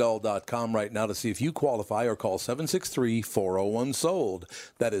chrislindahl.com right now to see if you qualify or call 763-401-SOLD.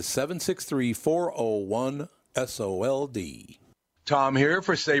 That is 763-401-SOLD. Tom here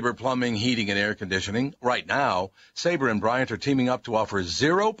for Sabre Plumbing, Heating, and Air Conditioning. Right now, Sabre and Bryant are teaming up to offer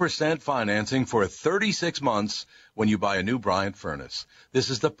 0% financing for 36 months when you buy a new Bryant furnace.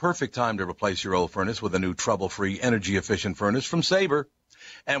 This is the perfect time to replace your old furnace with a new trouble-free, energy-efficient furnace from Sabre.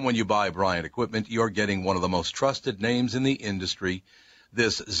 And when you buy Bryant equipment, you're getting one of the most trusted names in the industry.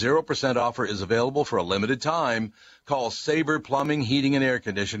 This 0% offer is available for a limited time. Call Sabre Plumbing, Heating, and Air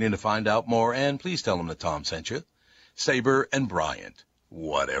Conditioning to find out more, and please tell them that Tom sent you. Sabre and Bryant,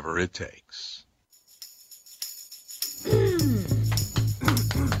 whatever it takes.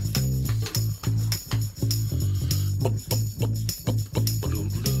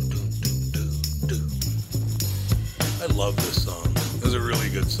 I love this song. This is a really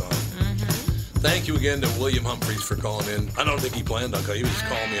good song. Thank you again to William Humphries for calling in. I don't think he planned on calling. He was just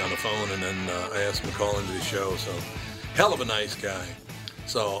calling me on the phone, and then I asked him to call into the show. So, hell of a nice guy.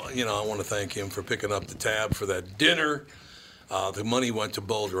 So, I want to thank him for picking up the tab for that dinner. The money went to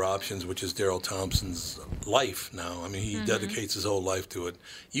Boulder Options, which is Daryl Thompson's life now. I mean, he dedicates his whole life to it.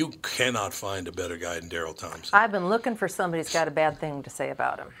 You cannot find a better guy than Daryl Thompson. I've been looking for somebody who's got a bad thing to say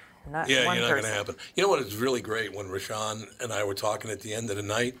about him. Not Yeah, one you're not going person. to happen. You know what is really great when Rashawn and I were talking at the end of the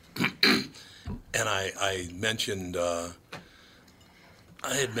night, and I mentioned, I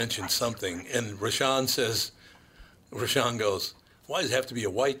had mentioned something, and Rashawn goes, why does it have to be a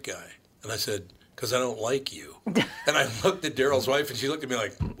white guy? And I said, because I don't like you. And I looked at Daryl's wife, and she looked at me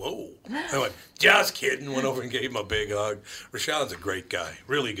like, whoa. I went, just kidding, went over and gave him a big hug. Rashawn's a great guy,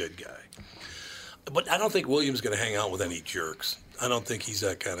 really good guy. But I don't think William's going to hang out with any jerks. I don't think he's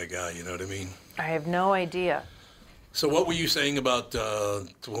that kind of guy, you know what I mean? I have no idea. So what were you saying about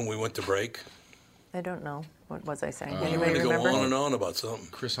when we went to break? I don't know. What was I saying? You Anybody want to go remember? on and on about something.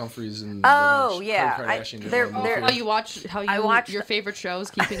 Chris Humphries and Oh, yeah. How you watch your favorite shows,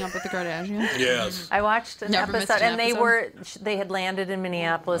 Keeping Up with the Kardashians? Yes. I watched an Never missed episode, an and episode? they had landed in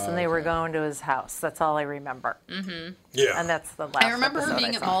Minneapolis, and they were going to his house. That's all I remember. Mm-hmm. Yeah. And that's the last I remember her episode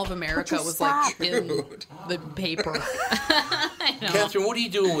being I at saw. Mall of America Would you was like stop? in the paper. Catherine, what are you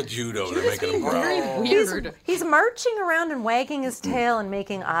doing with Jude over there making him growl? Very weird. He's marching around and wagging his tail and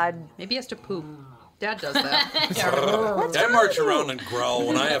making odd. Maybe he has to poop. Dad does that. I march around and growl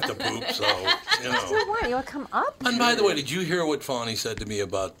when I have to poop, so, you know. So what? You want to come up? And by the way, did you hear what Fawny said to me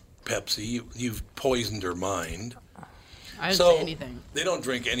about Pepsi? You've poisoned her mind. I didn't say anything. They don't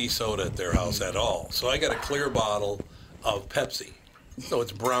drink any soda at their house at all. So I got a clear bottle of Pepsi. So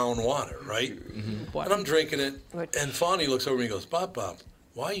it's brown water, right? Mm-hmm. And I'm drinking it, and Fawny looks over at me and goes, Bob,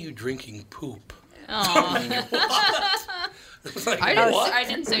 why are you drinking poop? Like, I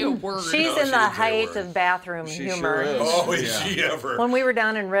didn't say a word. She's in the height of bathroom humor. Sure is. Oh, is she ever? When we were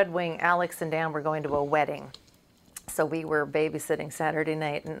down in Red Wing, Alex and Dan were going to a wedding. So we were babysitting Saturday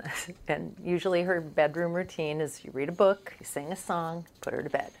night, and usually her bedroom routine is you read a book, you sing a song, put her to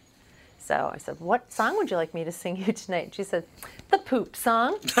bed. So I said, what song would you like me to sing you tonight? And she said, the poop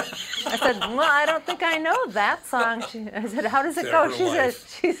song. I said, well, I don't think I know that song. I said, how does it go?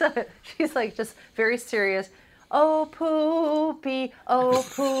 She's like just very serious. Oh, poopy,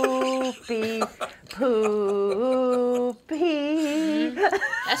 poopy, poopy.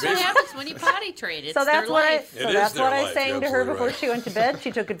 That's what happens when you potty train. It's So that's their what life. I sang to her before she went to bed. She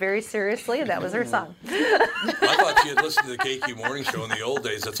took it very seriously. That was her song. I thought she had listened to the KQ Morning Show in the old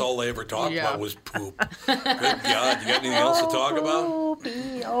days. That's all they ever talked about was poop. Good God, you got anything else to talk about?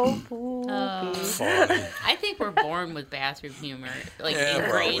 Poopy, oh, poopy. I think we're born with bathroom humor, like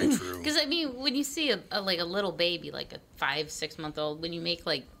probably ingrained. true. Because I mean, when you see a little baby, like a 5-6 month old, when you make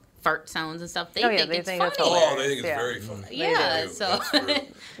like fart sounds and stuff, they think it's funny. Oh, they think it's very funny. Yeah, so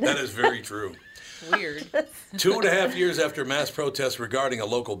that is very true. Weird. 2.5 years after mass protests regarding a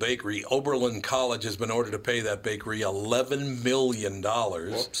local bakery, Oberlin College has been ordered to pay that bakery $11 million.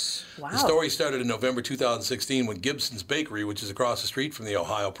 Whoops. Wow. The story started in November 2016 when Gibson's Bakery, which is across the street from the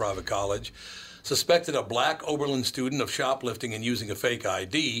Ohio Private College, suspected a black Oberlin student of shoplifting and using a fake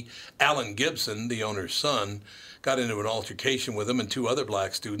ID. Alan Gibson, the owner's son, got into an altercation with him and 2 other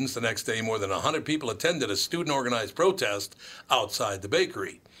black students. The next day, more than 100 people attended a student-organized protest outside the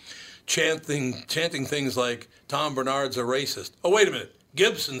bakery, chanting things like, Tom Bernard's a racist. Oh, wait a minute,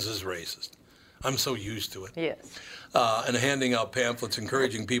 Gibson's is racist. I'm so used to it. Yes. And handing out pamphlets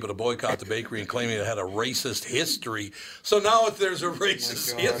encouraging people to boycott the bakery and claiming it had a racist history. So now if there's a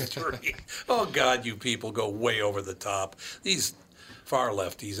racist history, oh God, you people go way over the top. These far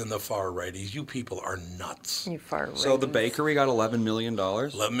lefties and the far righties, you people are nuts. You far righties. So the bakery got $11 million?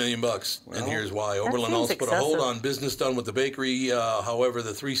 $11 million. And here's why. Oberlin seems also put a hold excessive. on business done with the bakery. However,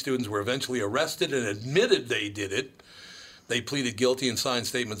 the 3 students were eventually arrested and admitted they did it. They pleaded guilty and signed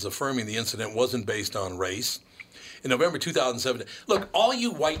statements affirming the incident wasn't based on race. In November 2007, look, all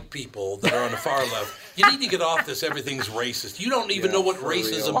you white people that are on the far left, you need to get off this everything's racist. You don't even know what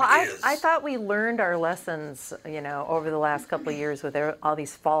racism is. I thought we learned our lessons, over the last couple of years with all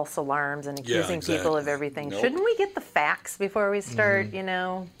these false alarms and accusing people of everything. Nope. Shouldn't we get the facts before we start,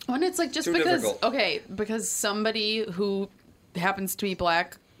 When it's like just Too because, difficult. because somebody who happens to be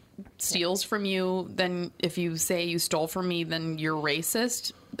black steals from you, then if you say you stole from me, then you're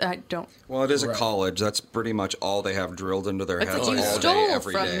racist. I don't. Well, it is a college. That's pretty much all they have drilled into their It's heads like you all day, stole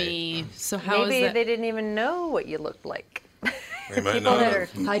every from day. me. So how Maybe is that? they didn't even know what you looked like. They might People not that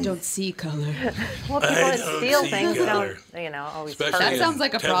have. I don't see color. Well, people I that don't steal see things color. don't, always. Especially That in sounds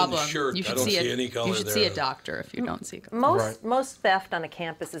like a Tevin's problem. shirt. You I should don't see see any color You should there. see a doctor if you don't see color. Most theft on a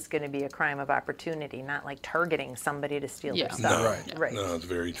campus is going to be a crime of opportunity, not like targeting somebody to steal their stuff. No, it's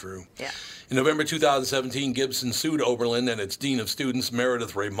very true. Yeah. In November 2017, Gibson sued Oberlin and its dean of students,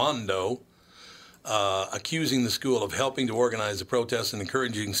 Meredith Raimondo, accusing the school of helping to organize the protests and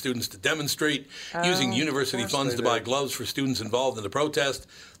encouraging students to demonstrate, using university funds to buy gloves for students involved in the protest.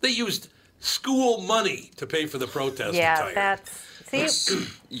 They used school money to pay for the protest attire. That's... See,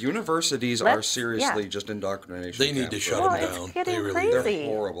 Universities are seriously just indoctrination. They need to shut well, them it's down. getting They really crazy. They're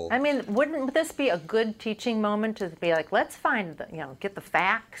horrible. I mean, wouldn't this be a good teaching moment to be like, let's find, get the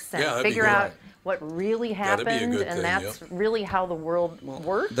facts and Yeah, that'd be figure good. out what really That'd be a happened, good and thing, that's really how the world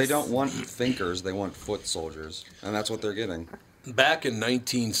works. They don't want thinkers, they want foot soldiers. And that's what they're getting. Back in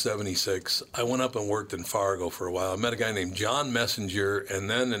 1976, I went up and worked in Fargo for a while. I met a guy named John Messenger, and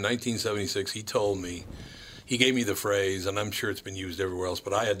then in 1976, he gave me the phrase, and I'm sure it's been used everywhere else,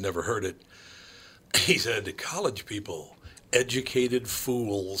 but I had never heard it. He said, college people, educated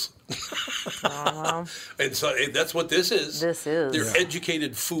fools. Uh-huh. And so that's what this is. This is. They're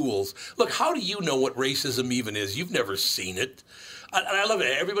educated fools. Look, how do you know what racism even is? You've never seen it. I love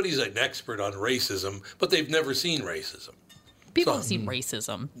it. Everybody's an expert on racism, but they've never seen racism. People have seen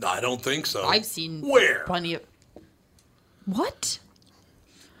racism. I don't think so. I've seen Where? plenty of. What?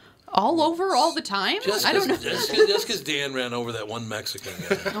 All over, all the time? I don't know. Just because Dan ran over that one Mexican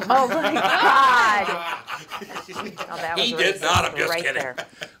guy. Oh my God! Oh, that was He did not. I'm just right kidding. there.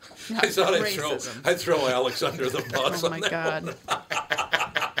 I thought Racism. I'd throw Alex under the bus. Oh on my that God.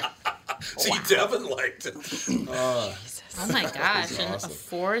 one. See, Devin liked it. Oh my gosh! And awesome. a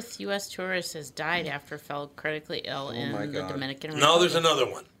fourth U.S. tourist has died after fell critically ill in my the God. Dominican Republic. No, there's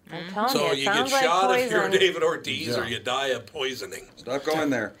another one. I'm telling So you, it you get sounds like shot if you're poison. David Ortiz, or Yeah. you die of poisoning. Stop going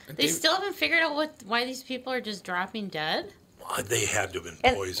there. They still haven't figured out why these people are just dropping dead. They had to have been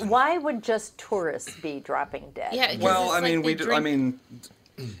And poisoned. why would just tourists be dropping dead? Yeah. 'cause Well, it's I like mean, they drink-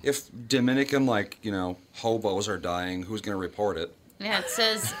 if Dominican, hobos are dying, who's going to report it? Yeah, it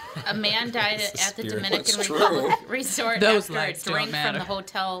says a man died at the Dominican That's true. Republic resort Those after a lights don't drink from matter. the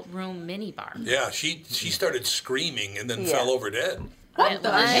hotel room minibar. Yeah, she started screaming and then Yeah. fell over dead. What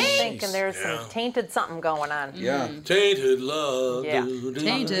the? I'm What? thinking there's Yeah. some tainted something going on. Yeah. Tainted love. Yeah.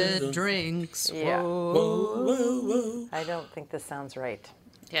 Tainted drinks. Yeah. Whoa, whoa, whoa. I don't think this sounds right.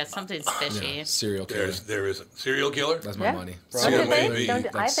 Yeah, something's fishy. Serial killer. There is a serial killer. That's my Yeah. money. Don't Serial you think? maybe. Don't-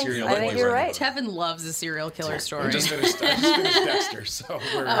 I Like think serial you're killer. right. Tevin loves a serial killer I story. just finished Dexter, so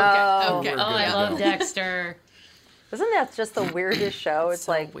we're Okay. Oh, good I to love go. Dexter. Isn't that just the weirdest show? It's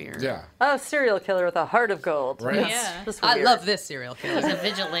So like, weird. yeah. oh, serial killer with a heart of gold. Right. It's Yeah. just I weird. love this serial He's killer. a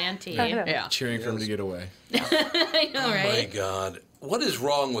vigilante. I know. Yeah. Cheering for him to get away. I know, Oh my right? God, what is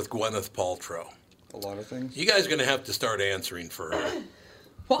wrong with Gwyneth Paltrow? A lot of things. You guys are going to have to start answering for her.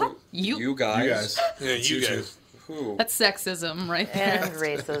 What? You? You guys. You guys. Yeah, you guys. Who? That's sexism right there. And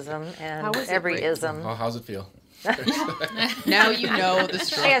racism and How is it every racism? ism. Oh, how's it feel? Now you know the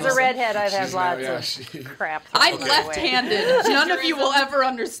struggle. Hey, as a redhead, I've had She's now- lots yeah, of she- crap. I'm thrown my way. left-handed. None of you will ever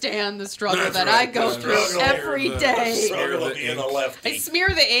understand the struggle That's that right. I go The through struggle every here, the day. struggle of being a lefty. I smear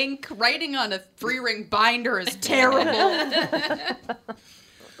the ink. Writing on a 3-ring binder is terrible.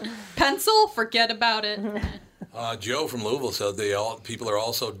 Pencil, forget about it. Joe from Louisville said people are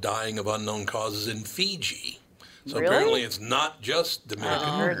also dying of unknown causes in Fiji. So Really? apparently it's not just I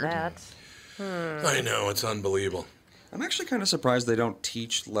Dominican. heard that. I know, it's unbelievable. I'm actually kind of surprised they don't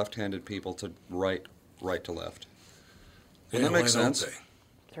teach left-handed people to write right to left. Yeah, that makes why don't sense.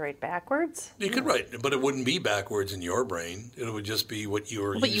 To write backwards? You could write, but it wouldn't be backwards in your brain. It would just be what you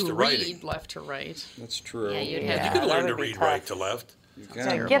were But used you to read writing. left to right. That's true. Yeah, you'd Yeah. have You to. could that learn to would be read tough. right to left. You So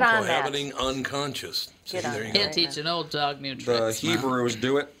can. get on that. Cohabiting unconscious. See, Get on there you it. go. Can't teach an old dog new The tricks. Hebrews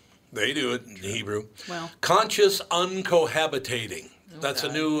do it. They do it in Hebrew. Well. Conscious uncohabitating. That's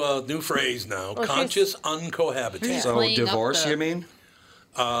a new phrase now. Well, Conscious uncohabitating. So Playing up divorce, the- you mean?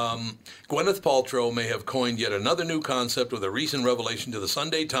 Gwyneth Paltrow may have coined yet another new concept with a recent revelation to the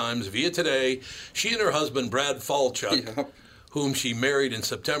Sunday Times via Today. She and her husband, Brad Falchuk, Yep. whom she married in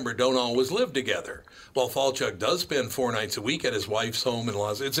September, don't always live together. While Falchuk does spend 4 nights a week at his wife's home in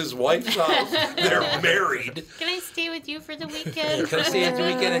It's his wife's house. They're married. Can I stay with you for the weekend? Can I stay at the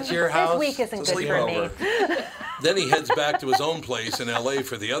weekend at your This house? week isn't It's a good for me. sleepover. Then he heads back to his own place in L.A.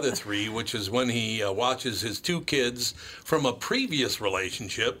 for the other 3, which is when he watches his 2 kids from a previous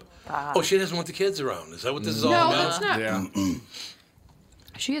relationship. Oh, she doesn't want the kids around. Is that what this is all No, about? that's not. Yeah.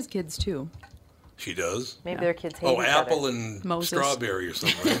 She has kids too. She does? Maybe their kids hate Oh, each apple other. and Moses. strawberry or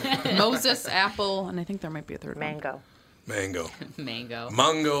something. Right? Moses, apple, and I think there might be a third one. Mango. Mango. Mango.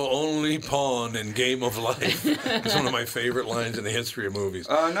 Mango only pawn in Game of Life. It's one of my favorite lines in the history of movies.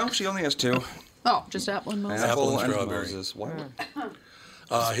 No, she only has 2. Oh, just apple and Moses. Apple and and strawberry. Moses. What?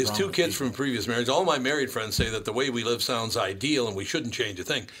 His 2 kids from previous marriage. All my married friends say that the way we live sounds ideal and we shouldn't change a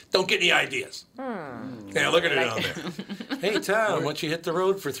thing. Don't get any ideas. Yeah, look at it down there. Hey, Tom, why don't you hit the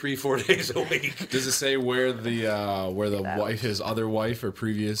road for 3-4 days a week? Does it say where the wife, his other wife or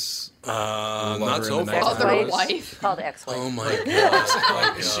previous? Not so in the far. next Other house? wife. Called ex-wife. Oh, my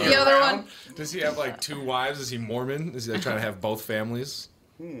God. The other one. Does he have like 2 wives? Is he Mormon? Is he like, trying to have both families?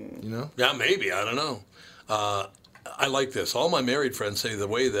 You know? Yeah, maybe. I don't know. I like this. All my married friends say the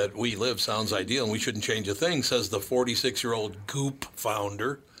way that we live sounds ideal and we shouldn't change a thing, says the 46-year-old Goop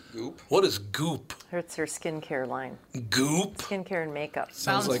founder. Goop? What is Goop? It's her skincare line. Goop? Skincare and makeup.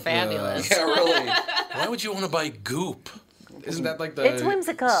 Sounds like fabulous. Yeah, really. Why would you want to buy Goop? Isn't that like the It's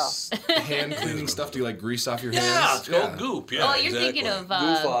whimsical. hand cleaning stuff? Do you like grease off your Yeah, hands? it's called goop. Yeah, Oh, you're thinking of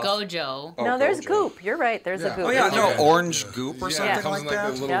Gojo. No, there's goop. You're right. There's a goop. Oh yeah, no orange goop or Yeah, something it comes like in like that.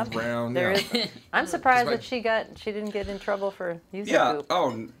 a little Yep. brown. There Yeah. is. I'm surprised that she didn't get in trouble for using Yeah. goop.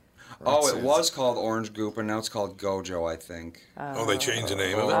 Oh, it was called orange goop, and now it's called Gojo, I think. Oh, they changed the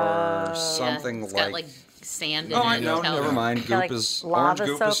name of it? Or something It's like. got like sand in Oh, it. no, never mind. Yeah, like Goop is lava orange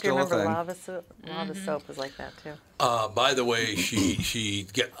goop soap. is still you a remember thing. lava soap? Lava soap was like that too. By the way, she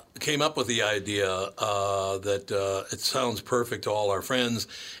came up with the idea that it sounds perfect to all our friends,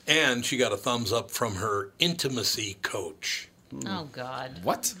 and she got a thumbs up from her intimacy coach. Oh God.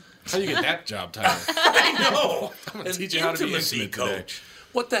 What? How do you get that job title? I know. I'm gonna teach you how to be Intimacy intimate today. coach.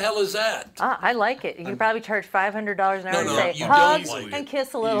 What the hell is that? I like it. You could probably charge $500 an hour No, to say you hug don't like and it.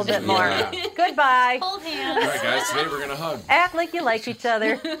 kiss a little bit Easily. more. Yeah. Goodbye. Hold All hands. right, guys. Today we're gonna hug. Act like you like each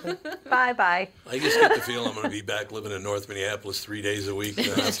other. Bye bye. I just get the feel I'm going to be back living in North Minneapolis 3 days a week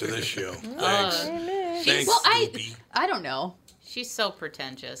after this show. Thanks. Thanks, Well, Goopy. I don't know. She's so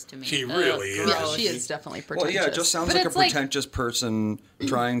pretentious to me. She really is. Yeah, gross. she is definitely Well, pretentious. yeah, it just sounds But like a it's pretentious person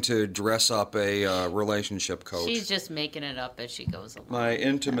trying to dress up a relationship coach. She's just making it up as she goes along. My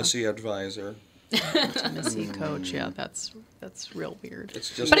intimacy advisor. Intimacy coach. Yeah, that's real weird.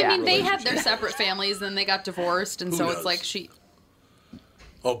 It's just But a I mean, they had relationship. their separate families, then they got divorced, and Who so does? it's like she.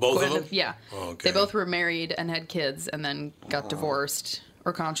 Oh, both of them? Yeah. Oh, okay. They both were married and had kids, and then got divorced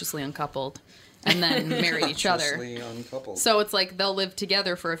or consciously uncoupled, and then married each other. Consciously uncoupled. So it's like they'll live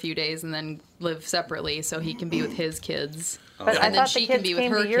together for a few days and then live separately, so he can be with his kids, But I and then thought she the can kids be with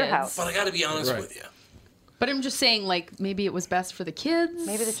came her to your kids. house. But I got to be honest Right. with you. But I'm just saying, like, maybe it was best for the kids.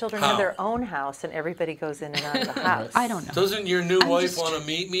 Maybe the children How? have their own house and everybody goes in and out of the house. I don't know. Doesn't your new wife just- want to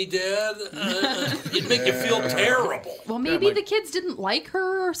meet me, Dad? It'd make you feel terrible. Well, maybe the kids didn't like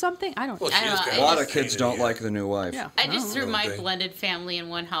her or something. I don't know. Well, she I is don't know. kinda A lot of pain kids in don't the like the new wife. Yeah. I just threw my Okay. blended family in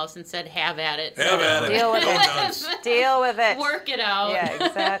one house and said, "Have at it. Have at it. Deal with Go it. nuts. Deal with it. Work it out." Yeah,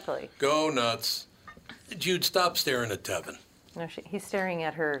 exactly. Go nuts. Jude, stop staring at Tevin. No, he's staring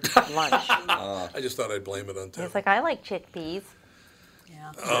at her lunch. I just thought I'd blame it on Tevin. He's like, I like chickpeas.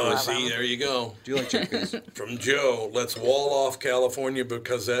 Yeah. Oh, see, there you go. Do you like chickpeas? From Joe, let's wall off California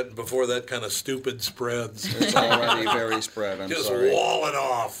before that kind of stupid spreads. It's already very spread, I'm Just sorry. wall it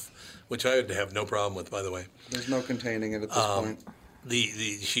off, which I would have no problem with, by the way. There's no containing it at this point.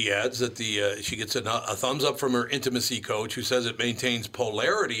 She adds that she gets a thumbs up from her intimacy coach, who says it maintains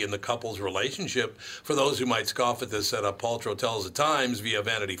polarity in the couple's relationship. For those who might scoff at this setup, Paltrow tells the Times via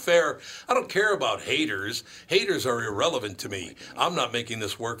Vanity Fair, "I don't care about haters. Haters are irrelevant to me. I'm not making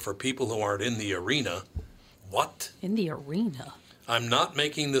this work for people who aren't in the arena." What? In the arena. I'm not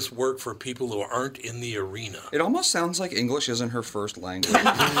making this work for people who aren't in the arena. It almost sounds like English isn't her first language.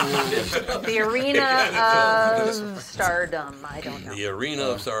 The arena of stardom. I don't know. The arena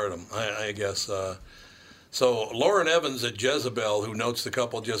of stardom, I guess. So Lauren Evans at Jezebel, who notes the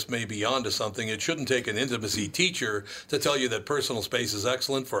couple just may be onto something. It shouldn't take an intimacy teacher to tell you that personal space is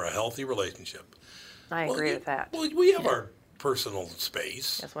excellent for a healthy relationship. I agree with that. Well, we have our personal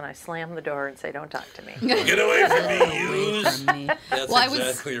space. That's when I slam the door and say, don't talk to me. Get away from me, Hughes. That's Well,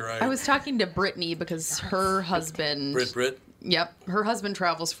 exactly right. I was talking to Brittany because her husband. Brit. Yep, her husband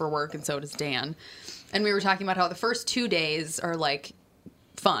travels for work, and so does Dan. And we were talking about how the first 2 days are like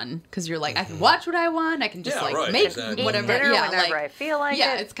fun because you're like, I can watch what I want, I can just make exactly. whatever. Dinner Yeah, whenever like, I feel like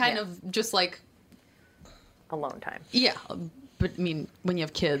yeah, it. it's kind of just like alone time. Yeah, but I mean, when you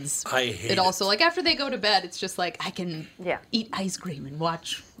have kids, I hate it. Also, like after they go to bed, it's just like I can Yeah. eat ice cream and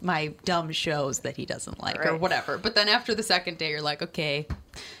watch my dumb shows that he doesn't like or Right. whatever. But then after the second day, you're like, okay,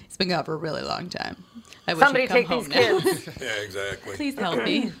 it's been gone for a really long time. I wish Somebody you'd come take home these now. kids. Yeah, exactly. Please help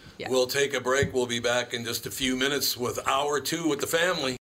me. Yeah. We'll take a break. We'll be back in just a few minutes with hour 2 with the family.